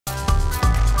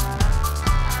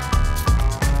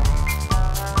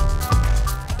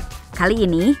Kali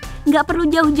ini, nggak perlu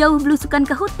jauh-jauh belusukan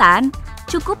ke hutan,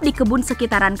 cukup di kebun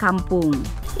sekitaran kampung.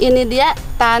 Ini dia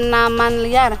tanaman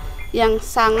liar yang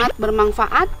sangat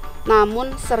bermanfaat,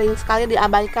 namun sering sekali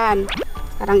diabaikan.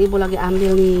 Sekarang ibu lagi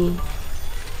ambil nih.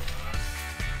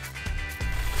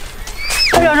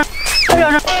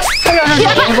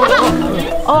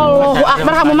 Allahu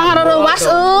Akbar, kamu mah ngarewas,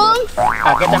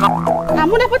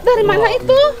 Kamu dapat dari mana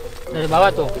itu? Dari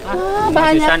bawah tuh.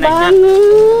 Banyak banget.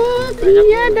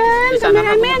 Iya, dan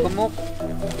kameramen.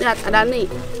 Lihat, ada nih.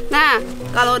 Nah,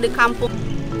 kalau di kampung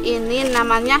ini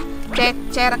namanya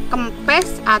cecer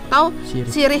kempes atau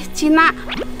sirih Cina.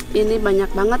 Ini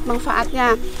banyak banget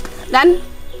manfaatnya. Dan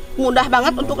mudah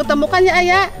banget untuk ketemukan ya,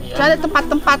 Ayah. Soalnya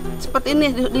tempat-tempat seperti ini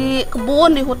di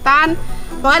kebun, di hutan,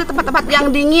 pokoknya tempat-tempat yang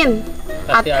dingin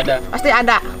pasti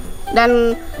ada.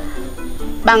 Dan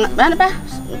banget apa?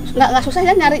 Nggak susah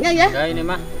ya nyarinya ya. Ya, ini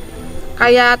mah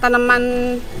kayak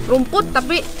tanaman rumput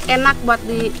tapi enak buat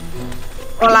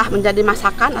diolah menjadi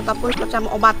masakan ataupun macam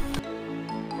obat.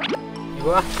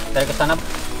 Ibu dari ke sana.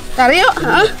 Cari yuk.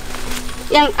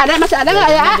 Yang ada masih ada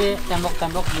nggak ya? Di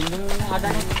tembok-tembok dinding ada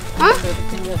nih.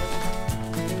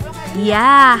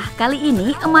 Ya, kali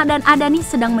ini emak dan Adani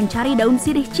sedang mencari daun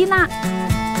sirih Cina.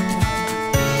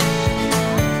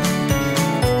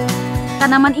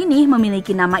 Tanaman ini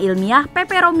memiliki nama ilmiah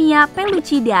Peperomia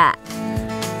pellucida.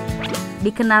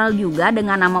 Dikenal juga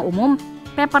dengan nama umum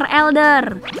pepper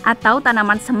elder atau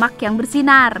tanaman semak yang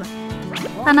bersinar.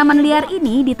 Tanaman liar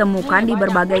ini ditemukan di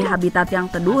berbagai habitat yang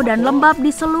teduh dan lembab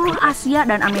di seluruh Asia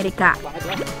dan Amerika.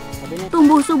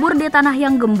 Tumbuh subur di tanah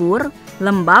yang gembur,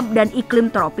 lembab dan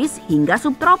iklim tropis hingga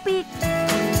subtropik.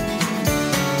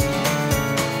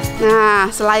 Nah,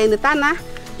 selain di tanah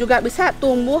juga bisa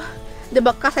tumbuh di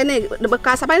bekas ini, di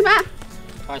bekas apa ini, Pak?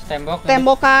 Bekas tembok.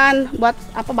 Tembokan buat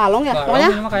apa, balong ya?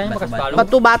 Pokoknya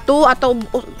batu-batu atau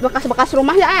bekas-bekas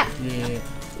rumah ya,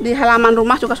 di halaman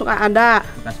rumah juga suka ada.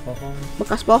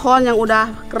 Bekas pohon yang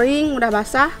udah kering, udah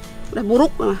basah, udah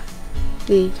buruk. Nah,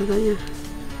 nih contohnya.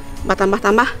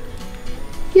 Tambah-tambah.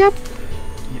 Yap.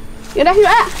 Yaudah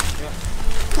yuk,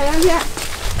 sayang ya.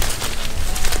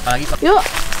 Yuk,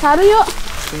 cari yuk.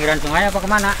 Pinggiran sungai apa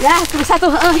kemana? Ya, bisa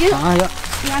tuh. Yuk. Yuk.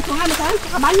 Pinggiran sungai misalnya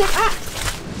suka banyak,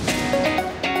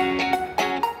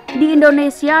 Di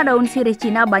Indonesia, daun sirih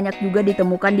Cina banyak juga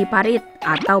ditemukan di parit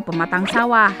atau pematang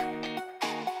sawah.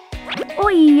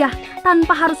 Oh iya,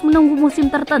 tanpa harus menunggu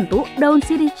musim tertentu, daun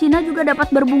sirih Cina juga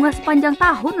dapat berbunga sepanjang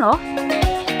tahun loh.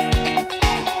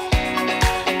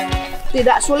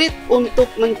 Tidak sulit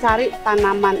untuk mencari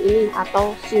tanaman ini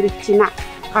atau sirih Cina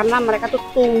karena mereka tuh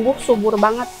tumbuh subur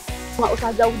banget, nggak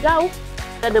usah jauh-jauh,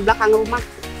 ada di belakang rumah.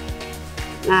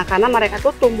 Nah, karena mereka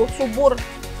tuh tumbuh subur,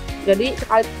 jadi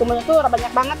sekali tumbuhnya tuh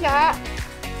banyak banget ya.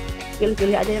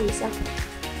 Pilih-pilih aja yang bisa.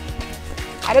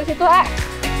 Ada di situ,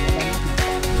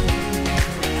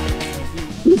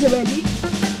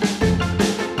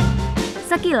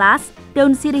 Sekilas,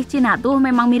 daun sirih Cina tuh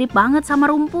memang mirip banget sama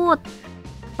rumput.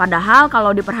 Padahal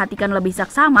kalau diperhatikan lebih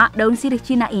saksama, daun sirih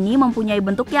Cina ini mempunyai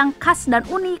bentuk yang khas dan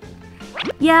unik.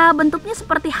 Ya, bentuknya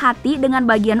seperti hati dengan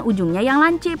bagian ujungnya yang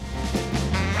lancip.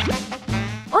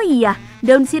 Oh iya,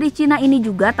 daun sirih Cina ini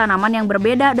juga tanaman yang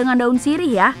berbeda dengan daun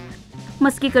sirih ya.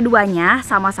 Meski keduanya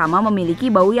sama-sama memiliki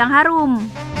bau yang harum.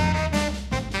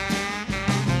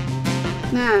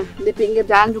 Nah, di pinggir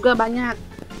jalan juga banyak.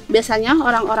 Biasanya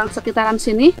orang-orang sekitaran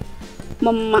sini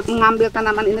mengambil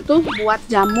tanaman ini tuh buat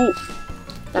jamu.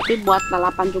 Tapi buat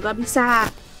lalapan juga bisa.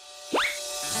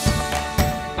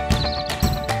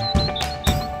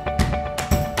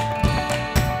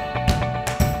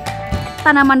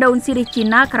 Tanaman daun sirih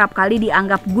Cina kerap kali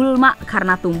dianggap gulma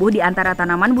karena tumbuh di antara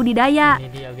tanaman budidaya.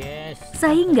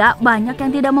 Sehingga banyak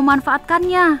yang tidak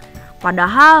memanfaatkannya.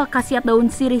 Padahal khasiat daun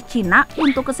sirih Cina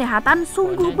untuk kesehatan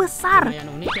sungguh besar.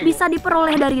 Bisa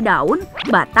diperoleh dari daun,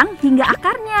 batang, hingga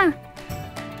akarnya.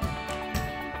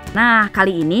 Nah,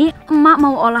 kali ini emak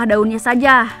mau olah daunnya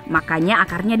saja, makanya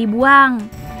akarnya dibuang.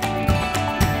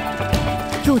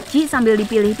 Cuci sambil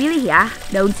dipilih-pilih ya,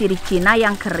 daun sirih Cina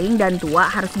yang kering dan tua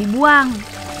harus dibuang.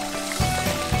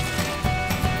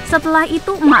 Setelah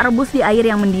itu emak rebus di air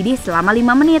yang mendidih selama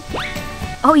 5 menit.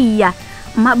 Oh iya,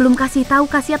 emak belum kasih tahu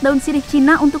khasiat daun sirih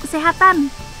Cina untuk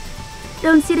kesehatan.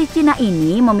 Daun sirih Cina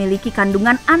ini memiliki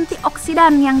kandungan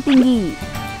antioksidan yang tinggi.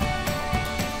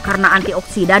 Karena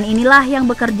antioksidan inilah yang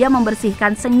bekerja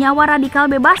membersihkan senyawa radikal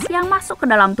bebas yang masuk ke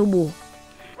dalam tubuh.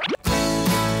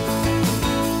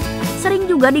 Sering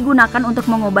juga digunakan untuk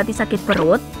mengobati sakit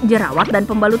perut, jerawat, dan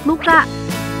pembalut luka.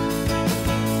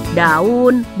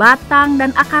 Daun, batang, dan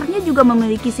akarnya juga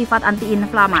memiliki sifat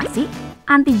antiinflamasi,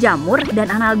 anti jamur, dan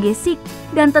analgesik,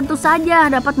 dan tentu saja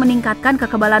dapat meningkatkan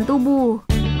kekebalan tubuh.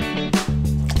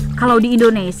 Kalau di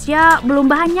Indonesia belum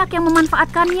banyak yang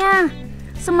memanfaatkannya.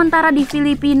 Sementara di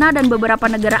Filipina dan beberapa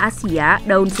negara Asia,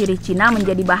 daun sirih Cina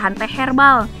menjadi bahan teh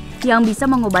herbal yang bisa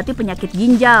mengobati penyakit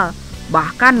ginjal,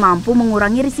 bahkan mampu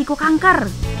mengurangi risiko kanker.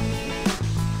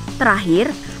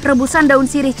 Terakhir, rebusan daun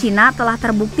sirih Cina telah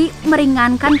terbukti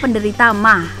meringankan penderita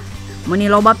MAH. Meni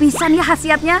loba pisan ya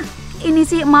khasiatnya. Ini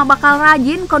sih emak bakal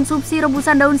rajin konsumsi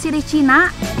rebusan daun sirih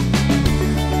Cina.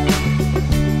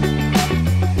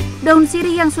 Daun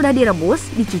sirih yang sudah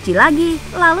direbus dicuci lagi,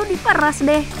 lalu diperas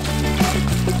deh.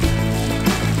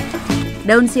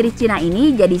 Daun sirih Cina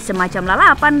ini jadi semacam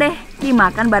lalapan deh,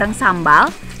 dimakan bareng sambal,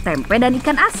 tempe dan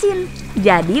ikan asin.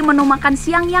 Jadi menu makan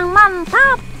siang yang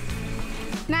mantap.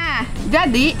 Nah,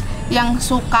 jadi yang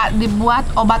suka dibuat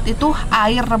obat itu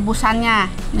air rebusannya.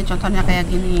 Ini contohnya kayak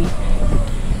gini.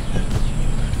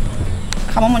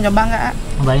 Kamu mau coba nggak?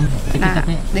 Cobain dikit Nah,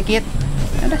 tapi. dikit.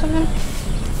 Udah sama.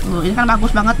 Ini kan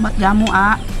bagus banget buat jamu,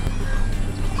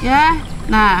 ya.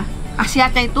 Nah,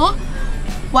 khasiatnya itu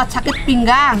buat sakit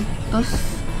pinggang, terus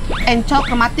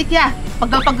encok, rematik ya,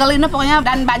 pegel-pegel ini pokoknya,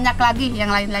 dan banyak lagi yang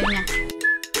lain-lainnya.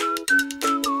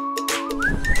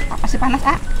 Pasti panas,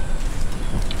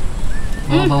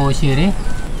 Bau sirih.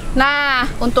 Nah,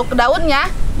 untuk daunnya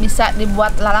bisa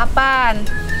dibuat lalapan.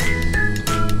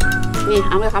 Nih,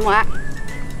 ambil kamu,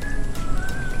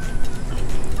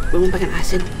 belum pakai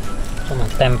asin. Sama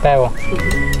tempe, wah.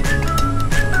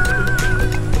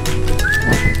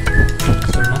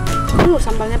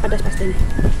 Sambalnya pedas pasti nih.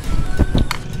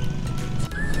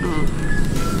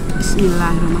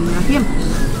 Bismillahirrahmanirrahim.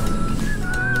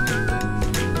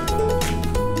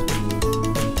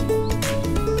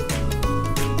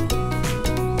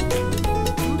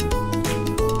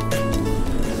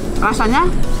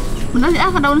 Rasanya bener ya,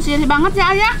 daun sirih banget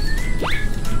ya, Ayah.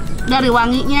 Dari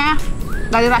wanginya,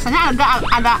 dari rasanya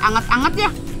ada anget-anget ya.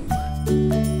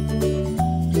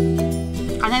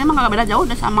 Kayaknya emang nggak beda jauh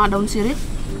deh sama daun sirih.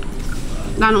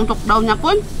 Dan untuk daunnya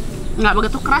pun nggak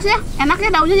begitu keras ya, enak ya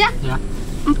daunnya ya. Ya.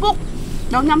 Empuk,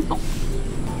 daunnya empuk.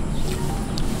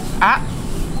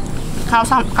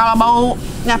 Kalau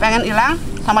baunya pengen hilang,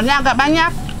 sambalnya agak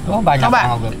banyak. Oh, banyak.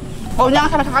 Coba. Baunya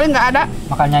sama sekali nggak ada.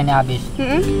 Makanya ini habis.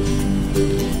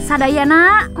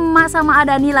 Sadayana, emak sama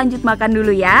Adani lanjut makan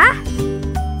dulu ya.